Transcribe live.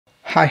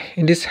Hi,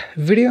 in this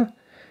video,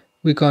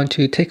 we're going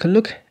to take a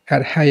look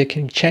at how you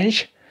can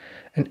change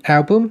an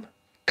album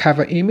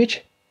cover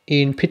image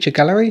in Picture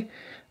Gallery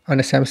on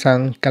the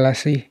Samsung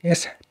Galaxy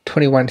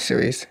S21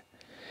 series.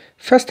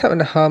 First, tap on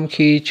the home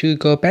key to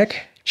go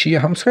back to your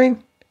home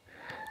screen.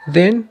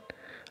 Then,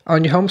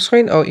 on your home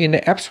screen or in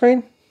the app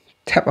screen,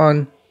 tap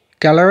on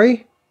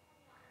Gallery.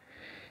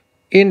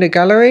 In the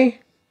gallery,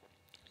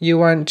 you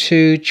want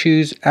to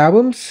choose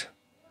Albums.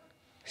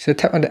 So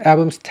tap on the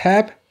Albums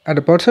tab at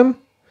the bottom.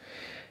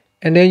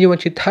 And then you want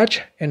to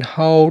touch and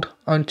hold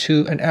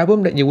onto an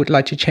album that you would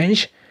like to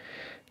change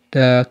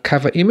the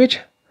cover image.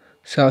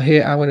 So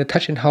here I'm going to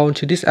touch and hold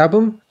to this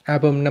album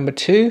number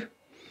 2.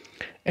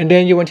 And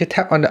then you want to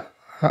tap on the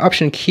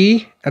option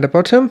key at the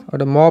bottom or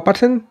the more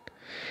button.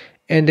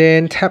 And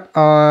then tap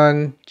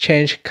on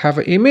change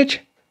cover image.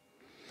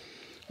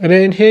 And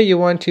then here you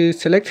want to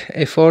select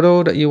a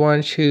photo that you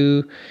want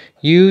to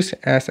use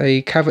as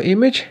a cover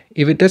image.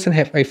 If it doesn't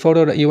have a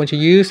photo that you want to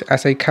use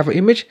as a cover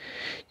image,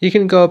 you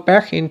can go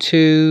back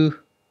into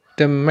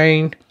the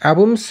main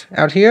albums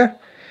out here.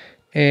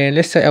 And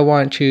let's say I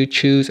want to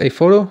choose a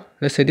photo.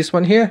 Let's say this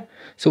one here.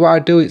 So what I'll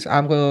do is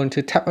I'm going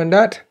to tap on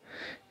that.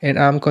 And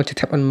I'm going to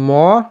tap on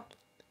more.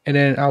 And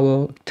then I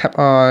will tap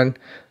on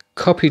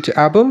copy to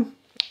album.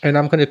 And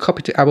I'm going to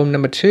copy to album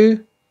number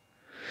 2.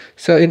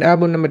 So in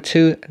album number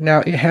 2, now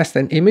it has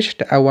an image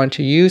that I want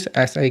to use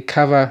as a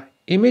cover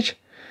image.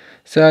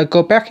 So I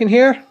go back in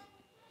here.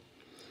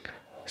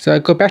 So I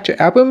go back to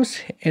albums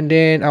and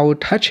then I will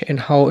touch and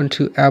hold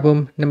into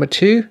album number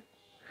 2.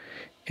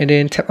 And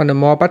then tap on the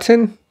more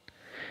button.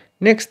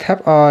 Next,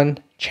 tap on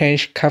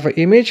change cover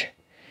image.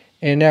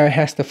 And now it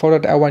has the photo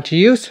that I want to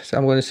use. So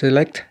I'm going to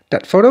select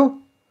that photo.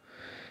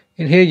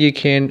 And here you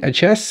can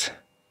adjust.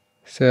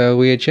 So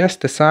we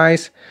adjust the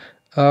size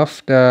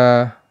of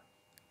the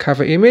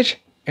cover image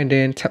and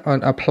then tap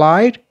on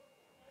applied,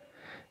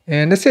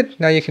 and that's it.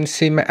 Now you can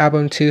see my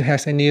album 2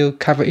 has a new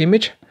cover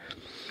image,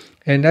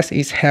 and that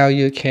is how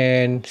you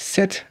can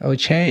set or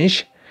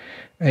change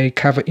a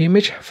cover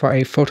image for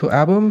a photo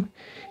album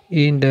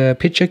in the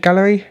picture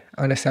gallery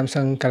on the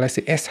Samsung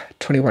Galaxy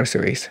S21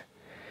 series.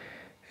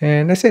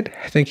 And that's it.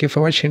 Thank you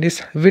for watching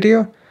this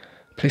video.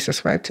 Please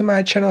subscribe to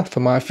my channel for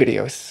more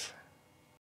videos.